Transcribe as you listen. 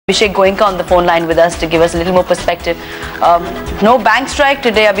Abhishek Goenka on the phone line with us to give us a little more perspective. No bank strike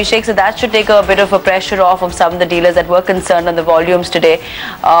today, Abhishek, so that should take a bit of a pressure off of some of the dealers that were concerned on the volumes today.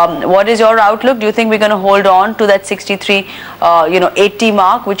 What is your outlook? Do you think we're going to hold on to that 63, 80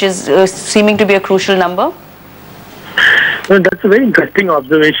 mark, which is seeming to be a crucial number? Well, that's a very interesting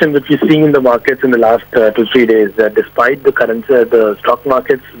observation that we're seeing in the markets in the last 2-3 days. That despite the currency, the stock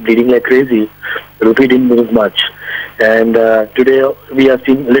markets bleeding like crazy, the rupee didn't move much. And today we are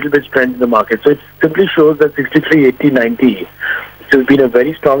seeing a little bit strength in the market. So it simply shows that 63, 80, 90, which has been a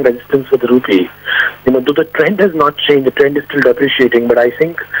very strong resistance for the rupee. Though the trend has not changed, the trend is still depreciating. But I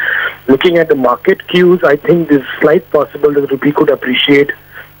think looking at the market cues, I think there's slight possible that the rupee could appreciate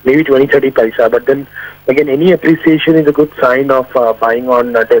maybe 20-30 paisa. But then again, any appreciation is a good sign of buying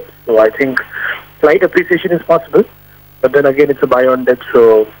on dip. So I think slight appreciation is possible. But then again, it's a buy on dip.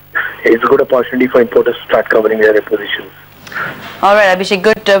 So it's a good opportunity for importers to start covering their positions. All right, Abhishek,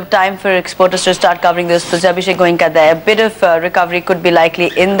 good time for exporters to start covering this. Abhishek Goenka there. A bit of recovery could be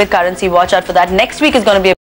likely in the currency. Watch out for that. Next week is going to be